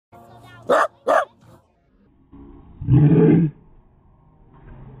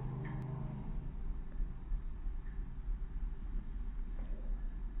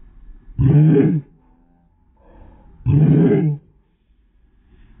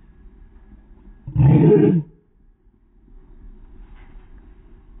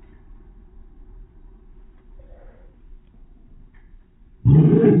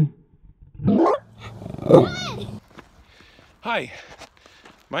Hi,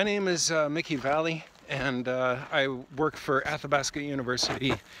 my name is Mickey Vallee, and I work for Athabasca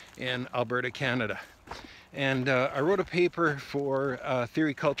University in Alberta, Canada. And I wrote a paper for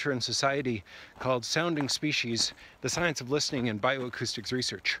Theory, Culture and Society called Sounding Species, the Science of Listening in Bioacoustics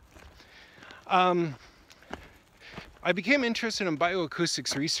Research. I became interested in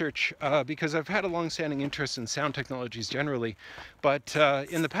bioacoustics research because I've had a long-standing interest in sound technologies generally, but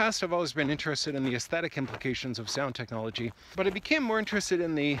in the past I've always been interested in the aesthetic implications of sound technology. But I became more interested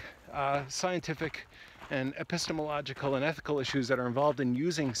in the scientific and epistemological and ethical issues that are involved in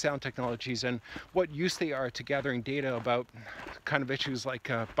using sound technologies and what use they are to gathering data about kind of issues like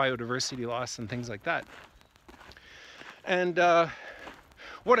biodiversity loss and things like that. And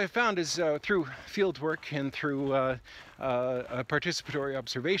what I found is through field work and through participatory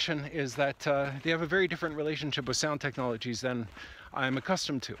observation is that they have a very different relationship with sound technologies than I'm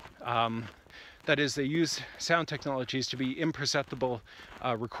accustomed to. That is, they use sound technologies to be imperceptible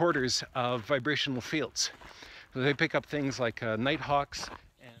recorders of vibrational fields. So they pick up things like nighthawks.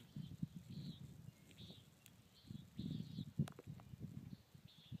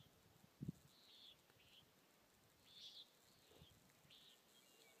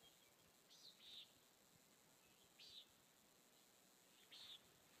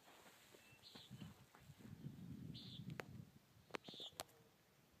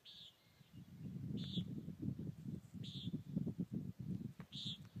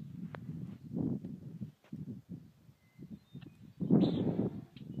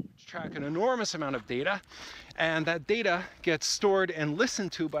 Track an enormous amount of data, and that data gets stored and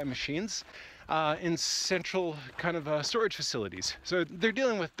listened to by machines in central kind of storage facilities. So they're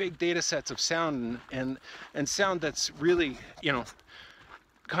dealing with big data sets of sound and sound that's really, you know,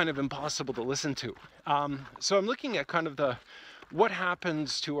 kind of impossible to listen to. So I'm looking at kind of what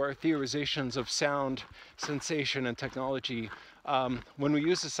happens to our theorizations of sound, sensation, and technology when we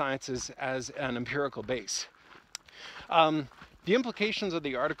use the sciences as an empirical base. The implications of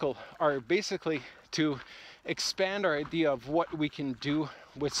the article are basically to expand our idea of what we can do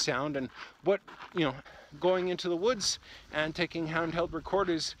with sound and what, you know, going into the woods and taking handheld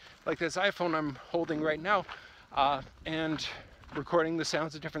recorders like this iPhone I'm holding right now and recording the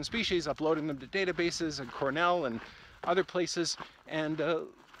sounds of different species, uploading them to databases and Cornell and other places, and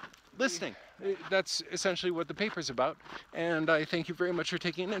listening. That's essentially what the paper's about, and I thank you very much for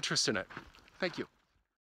taking an interest in it. Thank you.